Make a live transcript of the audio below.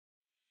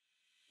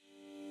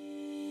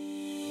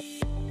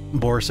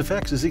Boris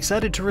Effects is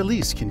excited to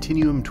release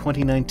Continuum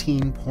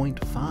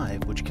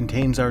 2019.5, which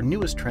contains our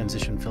newest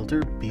transition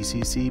filter,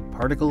 BCC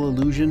Particle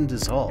Illusion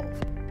Dissolve,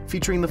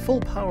 featuring the full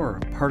power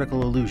of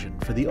particle illusion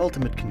for the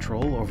ultimate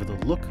control over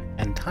the look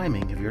and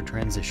timing of your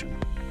transition.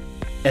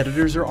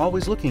 Editors are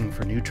always looking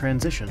for new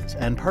transitions,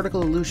 and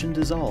Particle Illusion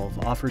Dissolve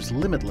offers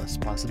limitless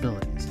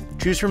possibilities.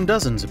 Choose from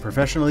dozens of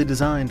professionally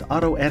designed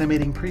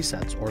auto-animating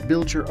presets or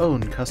build your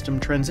own custom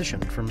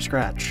transition from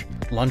scratch.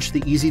 Launch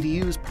the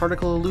easy-to-use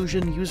Particle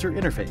Illusion user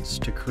interface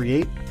to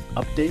create,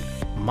 update,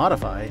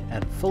 modify,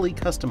 and fully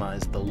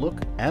customize the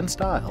look and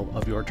style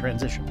of your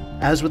transition.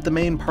 As with the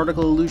main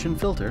Particle Illusion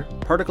filter,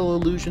 Particle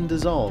Illusion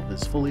Dissolve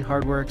is fully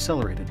hardware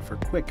accelerated for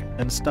quick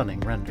and stunning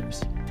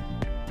renders.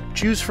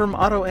 Choose from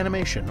auto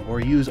animation or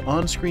use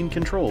on-screen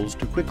controls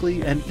to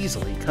quickly and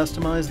easily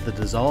customize the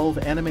dissolve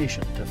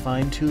animation to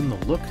fine-tune the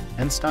look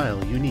and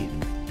style you need.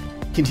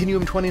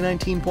 Continuum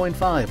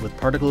 2019.5 with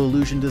Particle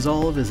Illusion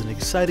Dissolve is an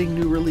exciting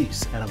new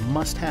release and a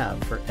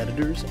must-have for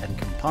editors and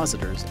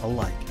compositors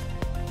alike.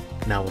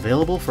 Now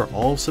available for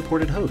all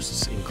supported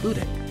hosts,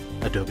 including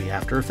Adobe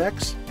After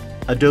Effects,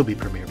 Adobe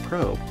Premiere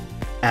Pro,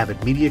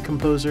 Avid Media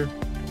Composer,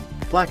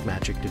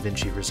 Blackmagic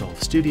DaVinci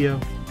Resolve Studio,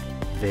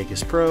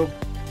 Vegas Pro,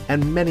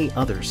 and many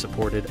other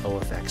supported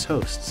OFX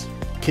hosts.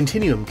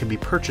 Continuum can be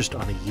purchased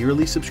on a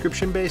yearly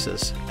subscription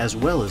basis, as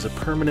well as a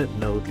permanent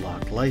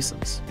node-locked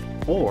license,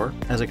 or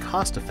as a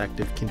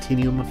cost-effective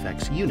Continuum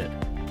Effects unit,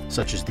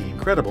 such as the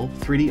incredible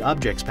 3D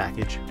Objects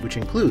package, which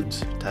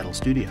includes Title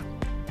Studio.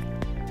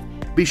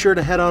 Be sure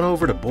to head on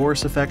over to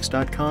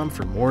boriseffects.com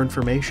for more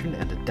information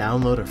and to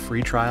download a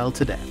free trial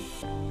today.